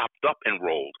 popped up, and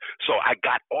rolled. So I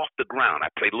got off the ground. I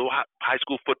played a little high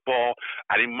school football.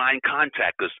 I didn't mind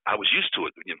contact because I was used to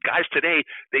it. Guys today,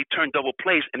 they turn double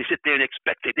plays, and they sit there and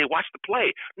expect it. They watch the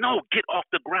play. No, get off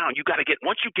the ground. You got to get –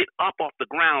 once you get up off the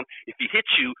ground, if he hits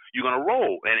you, you're going to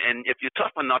roll. And if you're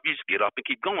tough enough, you just get up and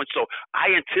keep going. So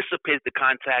I anticipated the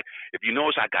contact. If you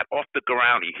notice, I got off the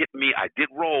ground. He hit me. I did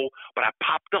roll, but I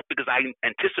popped up because I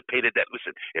anticipated that,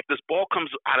 listen, if this ball comes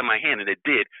out of my hand, and it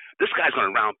did, this guy's going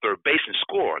to round third base and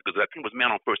score because I think it was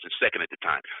man on first and second at the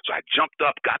time. So I jumped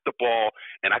up, got the ball,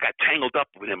 and I got tangled up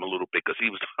with him a little bit because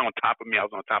he was on top of me, I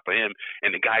was on top of him,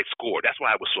 and the guy scored. That's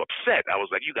why I was so upset. I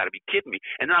was like, you got to be kidding me.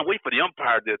 And then I wait for the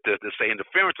umpire to say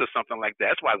interference or something like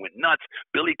that. That's why I went nuts.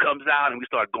 Billy comes out, and we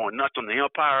started going nuts on the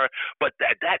umpire. But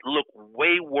that looked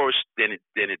way worse than it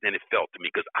felt to me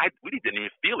because I really didn't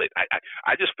even feel it.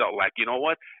 I just felt like, you know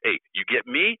what? Hey, You get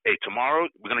me, hey, tomorrow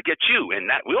we're gonna get you. And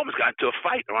that we almost got into a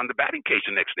fight around the batting cage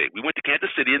the next day. We went to Kansas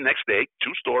City the next day,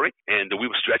 true story, and we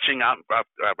were stretching out in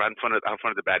front of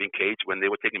the batting cage when they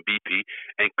were taking BP.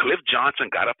 And Cliff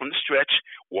Johnson got up from the stretch,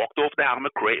 walked over to Al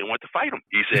McRae, and went to fight him.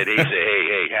 He said,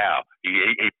 hey, Hal.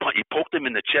 He poked him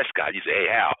in the chest, guys. He said, hey,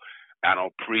 Hal, I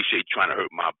don't appreciate you trying to hurt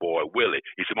my boy Willie.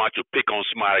 He said, why don't you pick on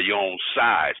somebody your own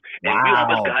size? And we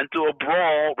almost got into a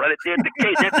brawl right there at the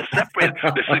gate. They had to separate.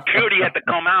 The security had to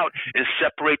come out and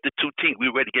separate the two teams. We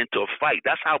were ready to get into a fight.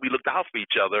 That's how we looked out for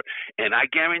each other. And I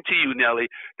guarantee you, Nelly,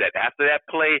 that after that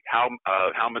play, Hal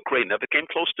McRae never came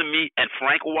close to me, and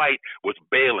Frank White was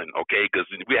bailing, okay, because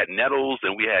we had Nettles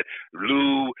and we had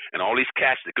Lou and all these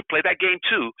cats that could play that game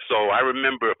too. So I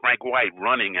remember Frank White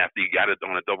running after he got it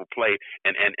on a double play,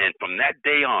 and from that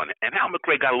day on, and Hal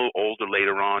McRae got a little older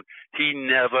later on, he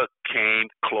never came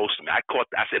close to me.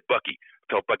 I said, Bucky,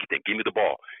 tell Bucky, give me the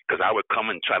ball, because I would come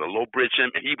and try to low bridge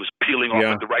him, and he was peeling off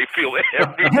at the right field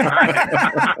every time.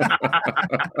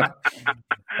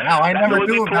 Wow, I never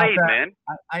knew about that. Man.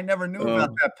 I never knew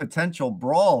about that potential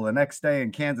brawl the next day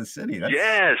in Kansas City.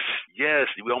 Yes.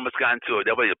 We almost got into it.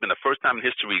 That would have been the first time in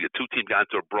history the two teams got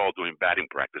into a brawl during batting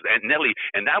practice. And Nelly,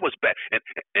 and that was back,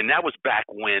 and that was back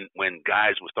when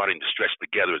guys were starting to stretch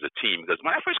together as a team. Because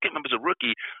when I first came up as a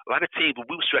rookie, a lot of teams we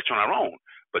would stretch on our own.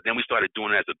 But then we started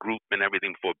doing it as a group and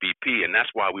everything for BP, and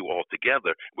that's why we were all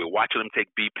together. We were watching them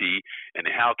take BP, and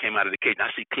then Hal came out of the cage, and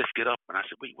I see Cliff get up, and I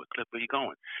said, wait, Cliff, where you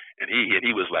going? And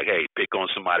he was like, hey, pick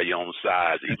on somebody your own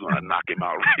size. He's going to knock him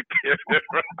out right there.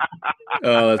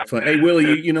 Oh, that's funny. Hey,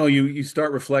 Willie, you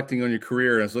start reflecting on your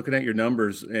career. I was looking at your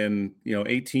numbers, and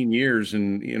 18 years,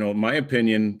 and in my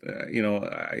opinion,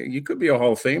 you could be a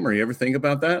Hall of Famer. You ever think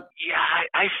about that? Yeah,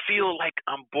 I feel like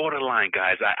I'm borderline,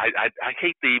 guys. I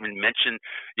hate to even mention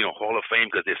Hall of Fame,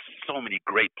 because there's so many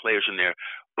great players in there.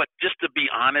 But just to be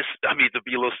honest, to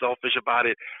be a little selfish about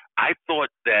it, I thought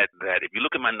that if you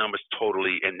look at my numbers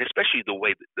totally, and especially the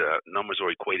way the numbers are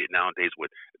equated nowadays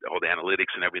with all the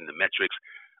analytics and everything, the metrics,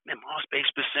 man, my on-base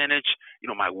percentage,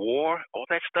 my WAR, all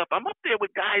that stuff, I'm up there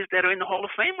with guys that are in the Hall of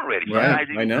Fame already. Right,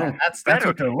 I know. That's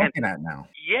what they're looking at now.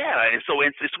 Yeah, and so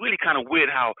it's really kind of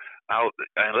weird how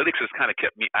analytics has kind of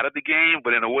kept me out of the game,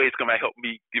 but in a way it's going to help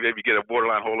me maybe get a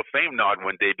borderline Hall of Fame nod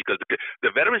one day, because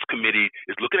the Veterans Committee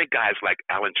is looking at guys like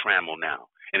Alan Trammell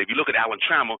now. And if you look at Alan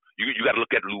Trammell, you got to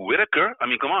look at Lou Whitaker. I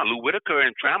mean, come on, Lou Whitaker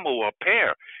and Trammell are a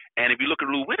pair. And if you look at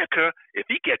Lou Whitaker, if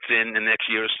he gets in the next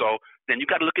year or so, then you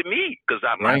got to look at me, because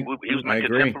he was my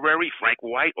contemporary, Frank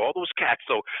White, all those cats.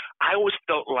 So I always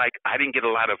felt like I didn't get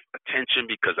a lot of attention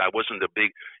because I wasn't a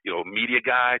big, media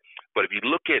guy. But if you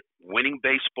look at winning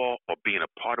baseball or being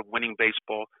a part of winning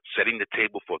baseball, setting the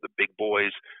table for the big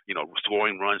boys,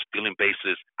 scoring runs, stealing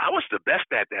bases, I was the best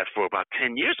at that for about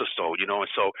 10 years or so, And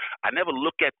so I never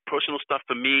look at personal stuff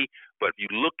for me, but if you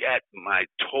look at my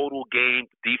total game,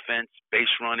 defense,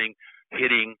 base running,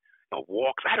 hitting,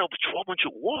 walks, I had over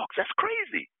 1,200 walks. That's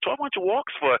crazy. 1,200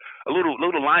 walks for a little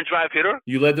line drive hitter.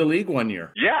 You led the league one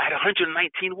year. Yeah, I had 119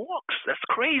 walks. That's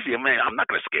crazy. I mean, I'm not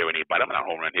going to scare anybody. I'm not a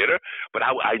home run hitter, but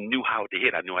I knew how to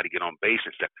hit. I knew how to get on base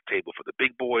and set the table for the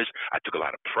big boys. I took a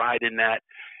lot of pride in that.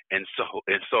 And so,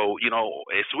 it's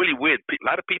really weird. A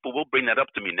lot of people will bring that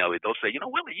up to me, Nelly. They'll say,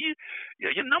 Willie,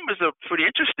 your numbers are pretty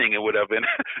interesting and whatever. And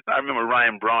I remember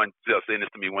Ryan Braun saying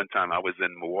this to me one time. I was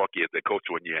in Milwaukee as their coach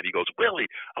one year, and he goes, Willie,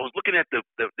 I was looking at the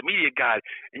media guide,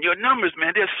 and your numbers,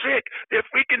 man, they're sick. They're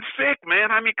freaking sick,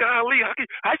 man. I mean, golly,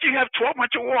 how'd you have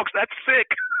 1,200 walks? That's sick.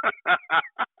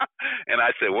 And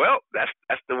I said, well,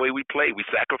 that's the way we play. We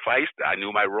sacrificed. I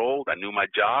knew my role. I knew my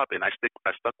job, and I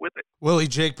stuck with it. Willie,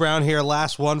 Jake Brown here.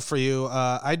 Last one for you.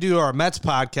 I do our Mets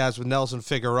podcast with Nelson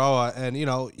Figueroa, and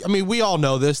we all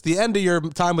know this. The end of your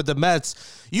time with the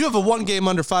Mets, you have a 1 game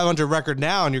under 500 record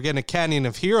now, and you're getting a Canyon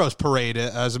of Heroes parade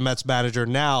as a Mets manager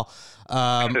now.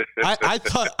 I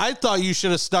thought you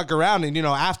should have stuck around, and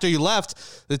after you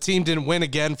left, the team didn't win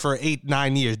again for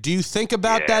 8-9 years. Do you think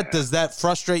about that? Does that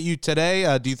frustrate you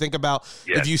today? Do you think about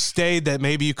if you stayed that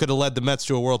maybe you could have led the Mets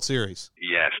to a World Series?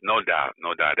 Yes, no doubt.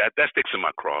 That sticks in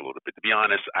my craw a little bit. To be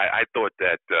honest, I thought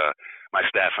that my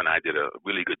staff and I did a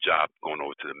really good job going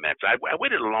over to the Mets. I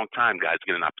waited a long time, guys, to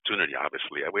get an opportunity.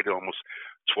 Obviously, I waited almost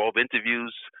 12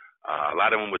 interviews. A lot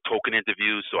of them were token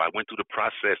interviews, so I went through the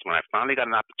process. When I finally got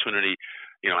an opportunity,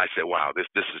 I said, "Wow, this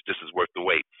is worth the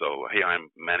wait." So here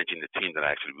I'm managing the team that I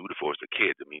actually rooted for as a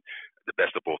kid. I mean, the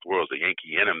best of both worlds, a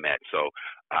Yankee and a Met. So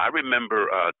I remember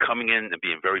coming in and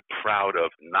being very proud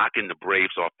of knocking the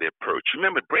Braves off their perch.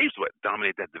 Remember, Braves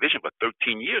dominated that division for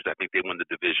 13 years. I think they won the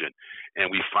division,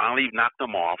 and we finally knocked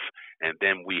them off. And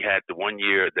then we had the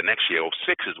next year,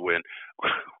 06 is when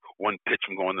one pitch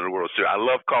from going to the World Series. I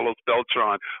love Carlos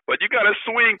Beltran, but you got to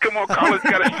swing. Come on, Carlos, you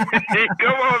got to swing.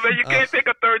 Come on, man. You can't take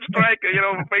a third strike,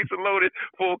 bases loaded,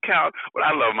 full count. But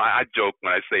I love him. I joke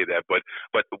when I say that. But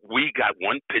we got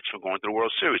one pitch from going to the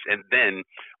World Series. And then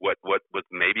what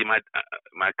maybe my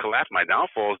collapse, my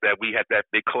downfall is that we had that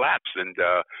big collapse.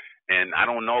 And I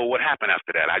don't know what happened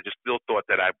after that. I just still thought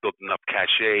that I built enough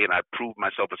cachet and I proved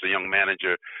myself as a young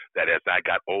manager that as I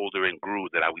got older and grew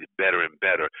that I was better and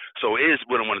better. So it is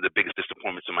one of the biggest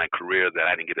disappointments in my career that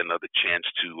I didn't get another chance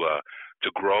to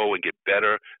grow and get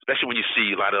better, especially when you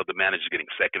see a lot of other managers getting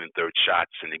second and third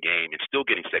shots in the game and still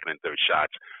getting second and third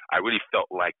shots. I really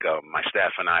felt like my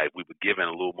staff and I, if we were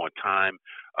given a little more time,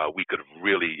 we could have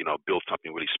really, built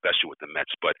something really special with the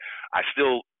Mets. But I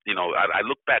still, I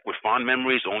look back with fond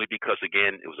memories only because,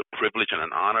 again, it was a privilege and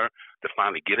an honor to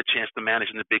finally get a chance to manage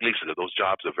in the big leagues. So those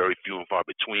jobs are very few and far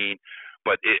between.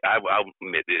 But I'll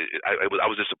admit, I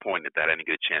was disappointed that I didn't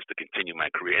get a chance to continue my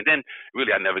career. And then,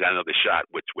 really, I never got another shot,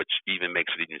 which even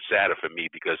makes it even sadder for me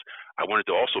because I wanted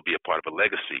to also be a part of a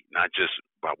legacy, not just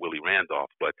about Willie Randolph,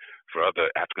 but for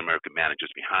other African-American managers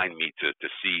behind me to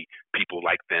see people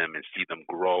like them and see them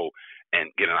grow and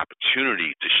get an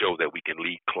opportunity to show that we can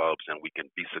lead clubs and we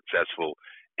can be successful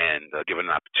and given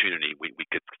an opportunity, we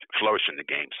could flourish in the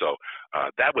game. So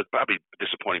that was probably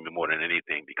disappointing me more than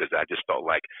anything because I just felt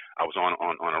like I was on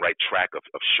a right track of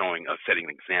setting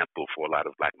an example for a lot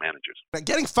of black managers.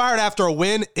 Getting fired after a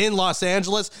win in Los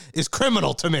Angeles is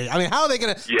criminal to me. I mean, how are they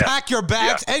going to pack your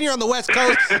bags and you're on the West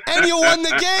Coast and you won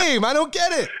the game? I don't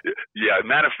get it. Yeah,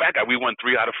 matter of fact, we won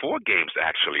 3 out of 4 games,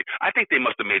 actually. I think they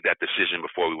must have made that decision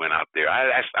before we went out there. I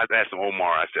asked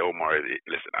Omar, I said, Omar,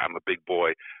 listen, I'm a big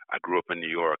boy. I grew up in New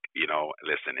York.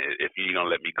 Listen, if you're going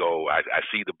to let me go, I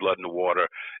see the blood in the water.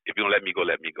 If you're going to let me go,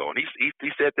 let me go. And he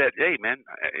said that, hey, man,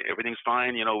 everything's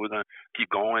fine. We're going to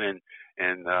keep going.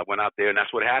 And went out there, and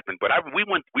that's what happened. But we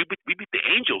beat the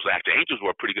Angels, actually. Angels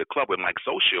were a pretty good club with Mike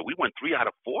Socia. We won 3 out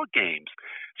of 4 games.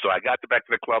 So I got back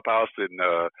to the clubhouse, and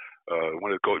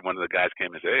one of the guys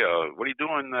came and said, hey, what are you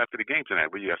doing after the game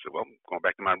tonight? I said, well, I'm going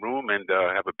back to my room and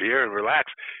have a beer and relax.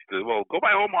 He said, well, go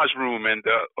by Omar's room. And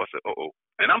I said, uh-oh.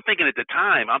 And I'm thinking at the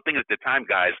time,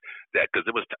 guys, that because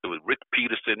it was Rick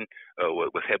Peterson,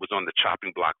 his head was on the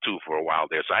chopping block too for a while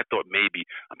there. So I thought maybe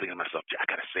I'm thinking to myself, I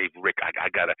gotta save Rick. I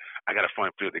gotta find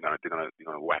feel they're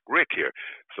gonna whack Rick here.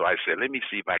 So I said, let me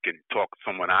see if I can talk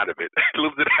someone out of it.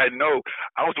 Little did I know,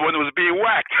 I was the one that was being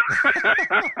whacked.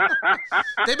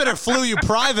 They better flew you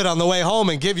private on the way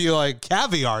home and give you like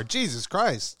caviar. Jesus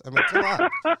Christ! I mean, come on.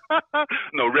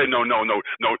 No.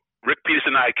 Rick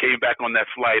Peterson and I came back on that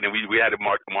flight, and we had a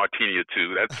martini or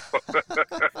two. That's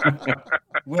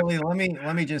Willie,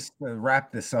 let me just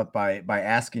wrap this up by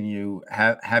asking you: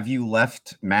 Have you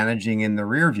left managing in the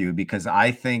rear view? Because I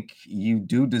think you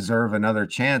do deserve another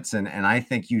chance, and I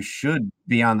think you should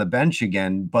be on the bench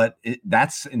again. But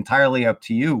that's entirely up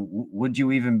to you. Would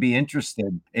you even be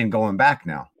interested in going back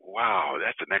now? Wow,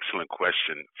 that's an excellent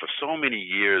question. For so many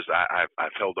years,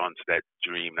 I've held on to that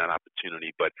dream, that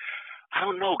opportunity, but I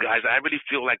don't know, guys. I really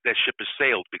feel like that ship has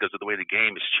sailed because of the way the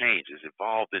game has changed. It's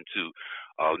evolved into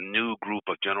a new group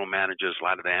of general managers. A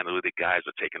lot of the analytic guys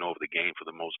are taking over the game for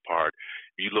the most part.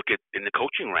 You look at in the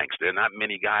coaching ranks, there are not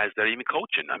many guys that are even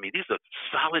coaching. I mean, these are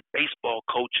solid baseball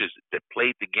coaches that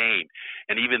played the game,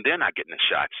 and even they're not getting a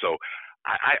shot. So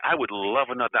I would love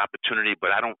another opportunity,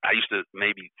 but I used to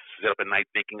maybe sit up at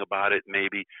night thinking about it,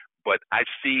 maybe. But I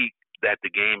see that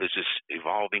the game is just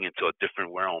evolving into a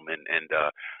different realm, and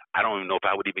I don't even know if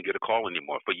I would even get a call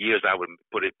anymore. For years, I would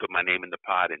put my name in the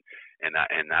pot, and when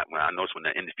I noticed when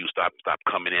the interview stopped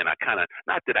coming in, I kind of,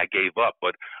 not that I gave up,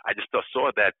 but I just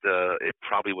saw that it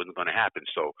probably wasn't going to happen.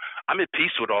 So I'm at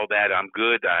peace with all that. I'm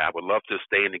good. I would love to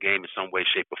stay in the game in some way,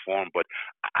 shape, or form, but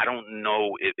I don't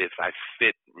know if I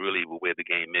fit really with where the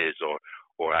game is, or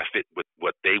I fit with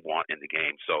what they want in the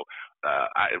game. So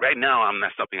right now, I'm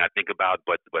not something I think about,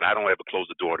 but I don't ever close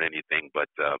the door to anything. But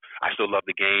I still love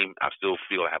the game. I still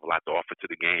feel I have a lot to offer to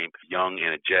the game. Young,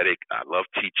 energetic. I love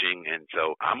teaching, and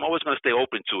so I'm always going to stay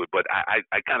open to it. But I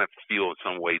kind of feel in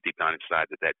some way deep down inside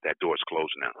that door is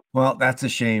closed now. Well, that's a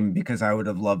shame because I would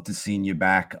have loved to seen you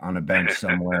back on a bench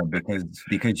somewhere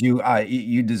because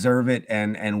you deserve it,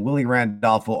 and Willie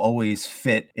Randolph will always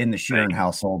fit in the Sheeran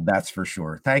household. That's for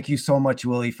sure. Thank you so much,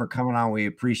 Willie, for coming on. We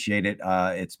appreciate it.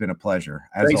 It's been a pleasure.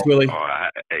 Thanks, Willie. Oh,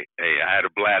 hey, I had a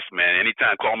blast, man.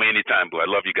 Anytime, call me anytime, boy. I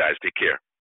love you guys. Take care.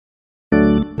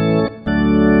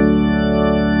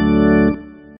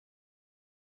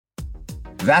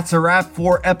 That's a wrap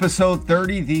for episode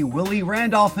 30, the Willie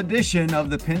Randolph edition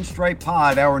of the Pinstripe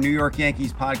Pod, our New York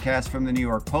Yankees podcast from the New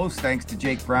York Post. Thanks to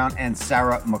Jake Brown and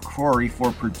Sarah McCrory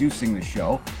for producing the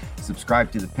show.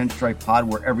 Subscribe to the Pinstripe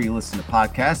Pod wherever you listen to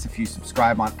podcasts. If you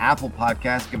subscribe on Apple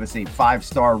Podcasts, give us a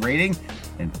 5-star rating,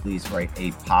 and please write a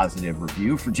positive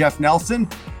review. For Jeff Nelson,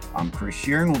 I'm Chris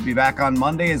Sheeran. We'll be back on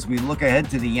Monday as we look ahead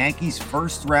to the Yankees'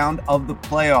 first round of the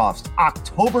playoffs.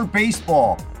 October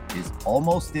baseball is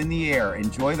almost in the air.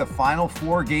 Enjoy the final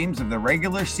 4 games of the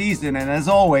regular season, and as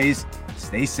always,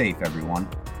 stay safe, everyone.